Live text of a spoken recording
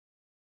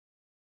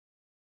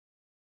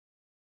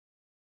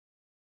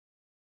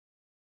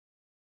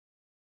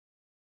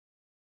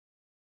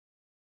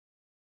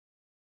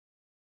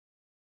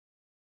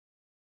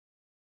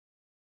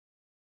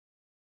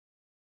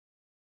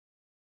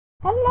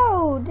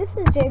Hello, this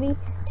is Jamie.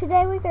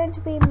 Today we're going to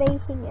be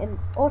making an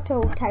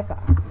auto typer.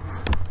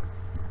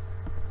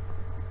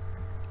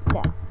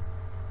 Now,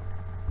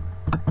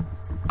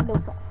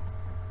 notepad.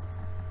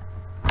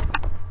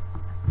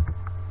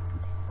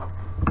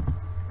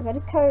 I got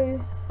a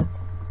code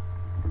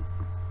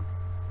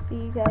for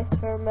you guys to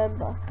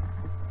remember.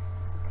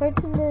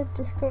 Code's in the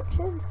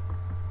description.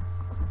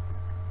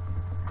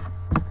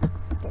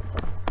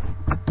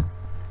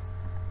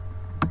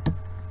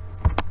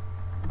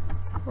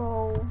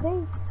 Control V.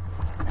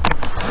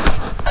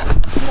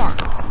 Now,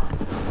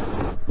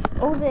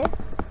 all this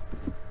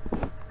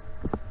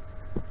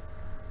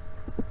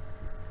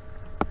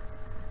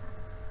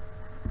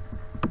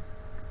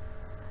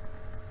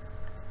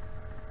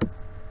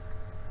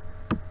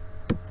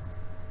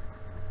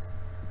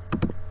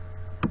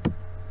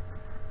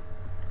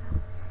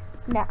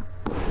now,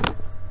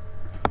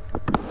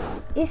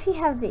 if you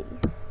have these,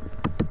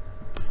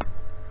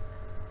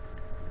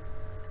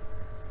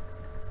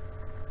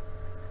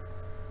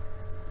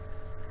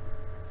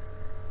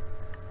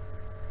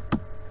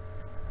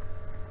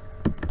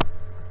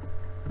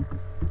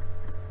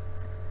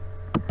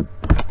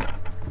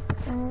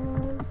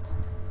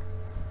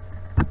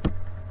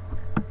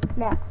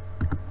 now,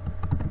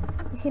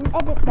 you can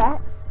edit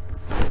that,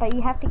 but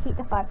you have to keep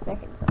the 5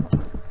 seconds of it.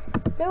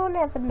 No one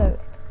ever know it.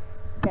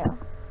 Now,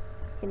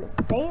 you can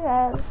save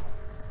as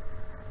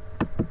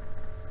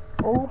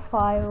all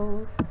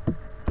files,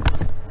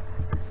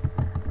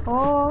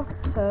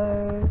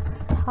 auto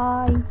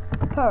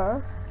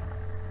typer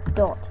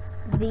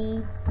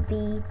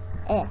 .vbs.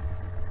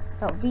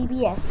 Not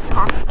VBS, you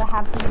have to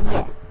have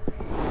VBS.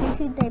 So you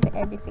can name it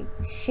anything.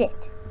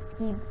 Shit,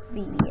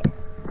 VBS.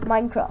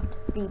 Minecraft,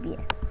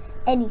 VBS.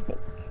 Anything.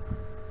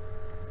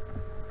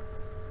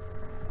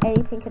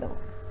 Anything at all.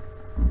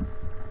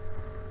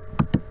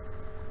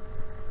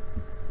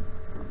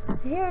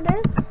 Here it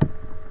is.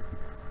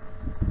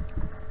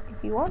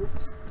 If you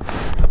want,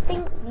 I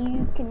think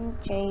you can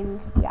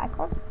change the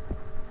icon.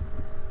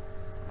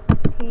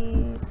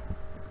 Properties.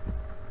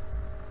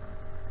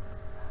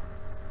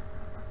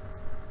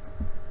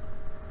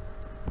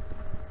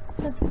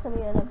 So just let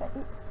me on a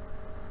button.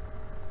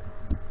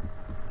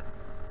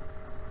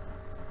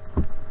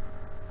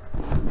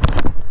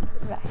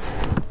 Right.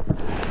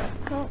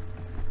 Okay.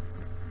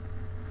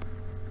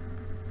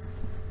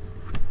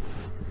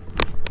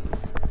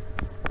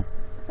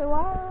 So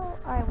while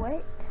I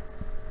wait,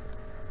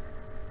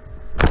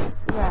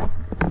 no,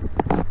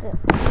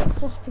 let's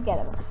just forget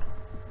about it.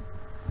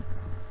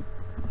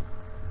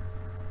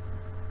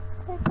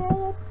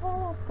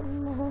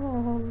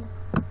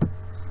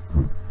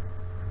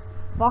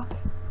 Fuck.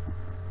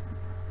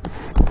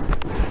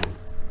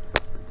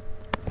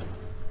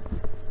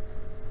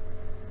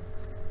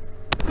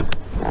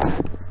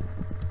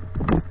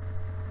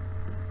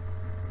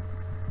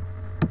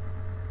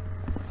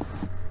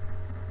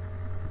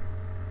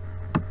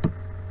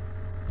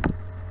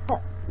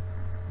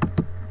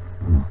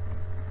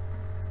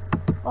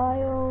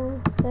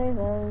 File, save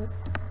as.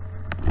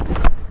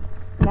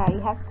 Now you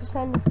have to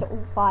turn this to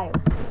all files.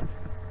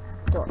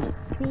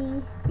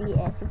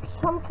 .vbs. If you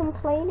come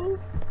complaining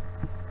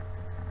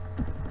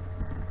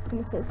and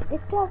it says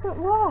it doesn't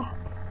work,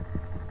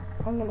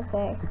 I'm gonna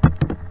say,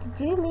 did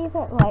you leave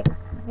it like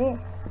this?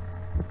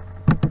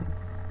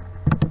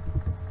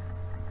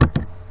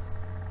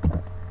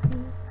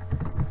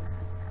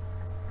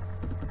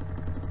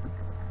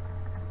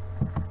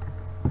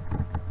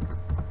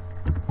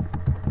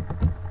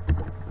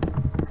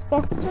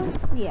 Best to,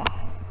 yeah.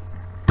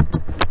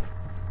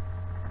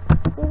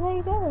 So there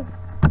you go.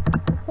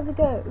 Let's have a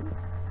go.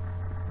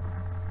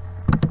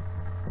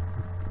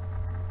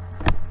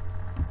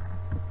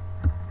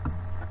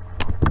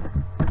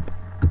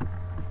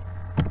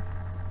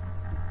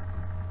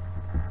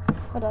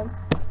 Hold on.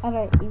 I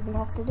don't even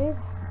have to do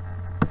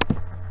that.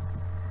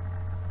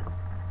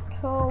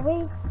 Control V.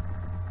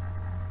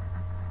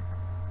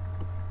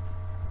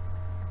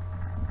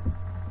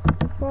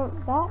 Not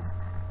that.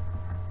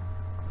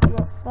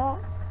 Not that.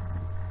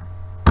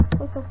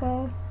 Click OK.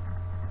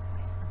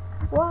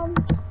 1.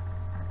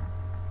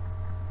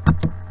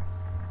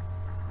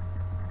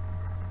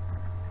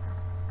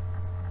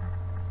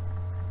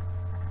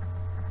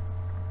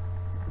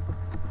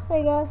 There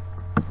you go.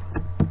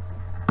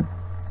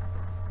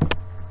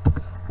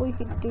 We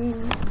could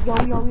do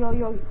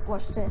yo.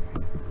 Watch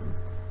this.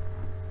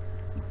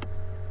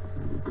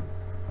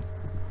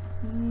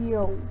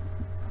 Yo.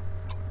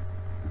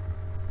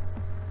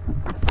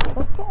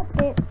 Let's get a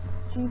bit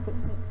stupid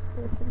with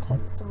this in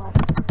terms of like,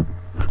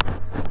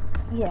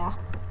 yeah.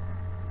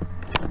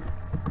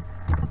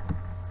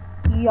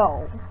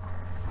 Yo.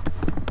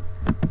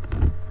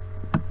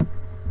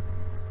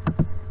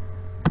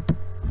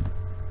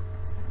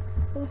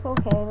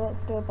 Okay,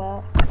 let's do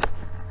about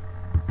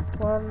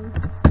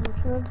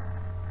 100.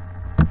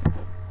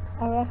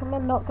 I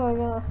recommend not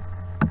going off.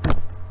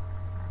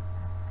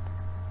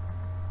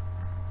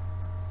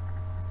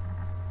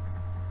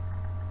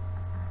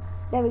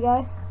 There we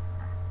go.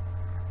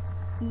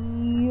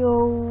 Yo.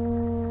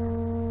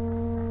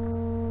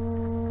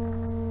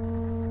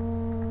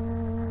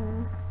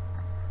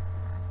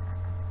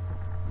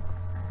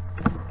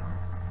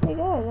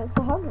 it's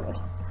 100.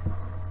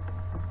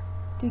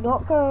 Do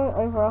not go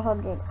over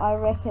 100. I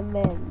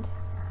recommend.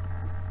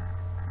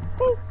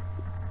 So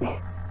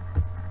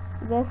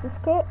there's the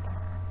script.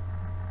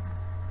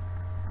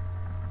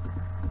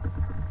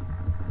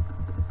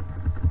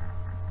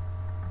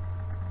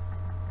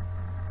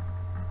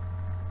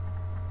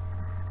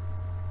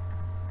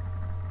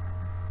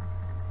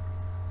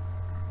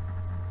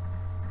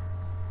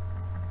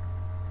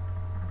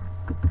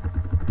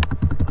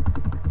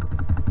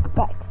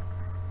 Right.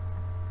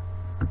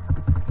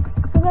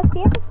 So that's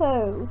the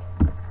episode.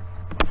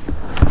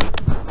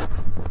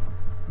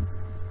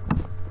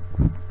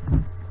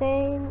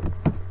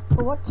 Thanks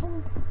for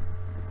watching.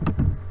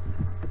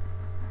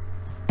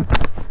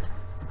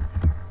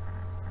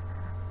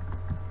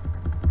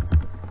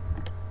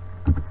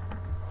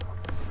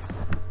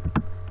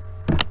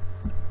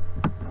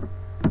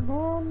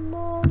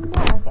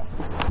 Okay.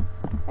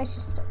 Let's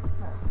just stop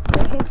now.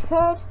 So here's the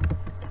code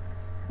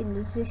in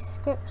the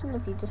description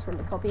if you just want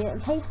to copy it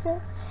and paste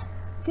it.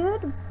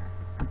 Good.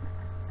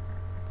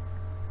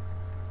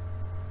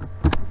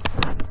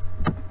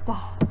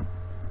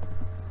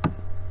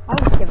 I'll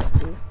just give it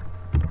to you.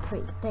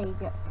 Wait, there you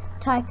go.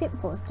 Type it,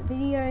 pause the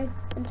video,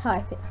 and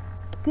type it.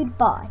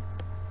 Goodbye.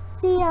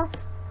 See ya.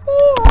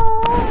 See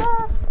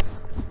ya.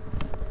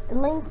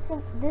 Links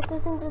in, this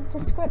is in the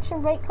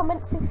description. Rate,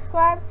 comment,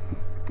 subscribe.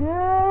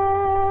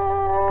 Good.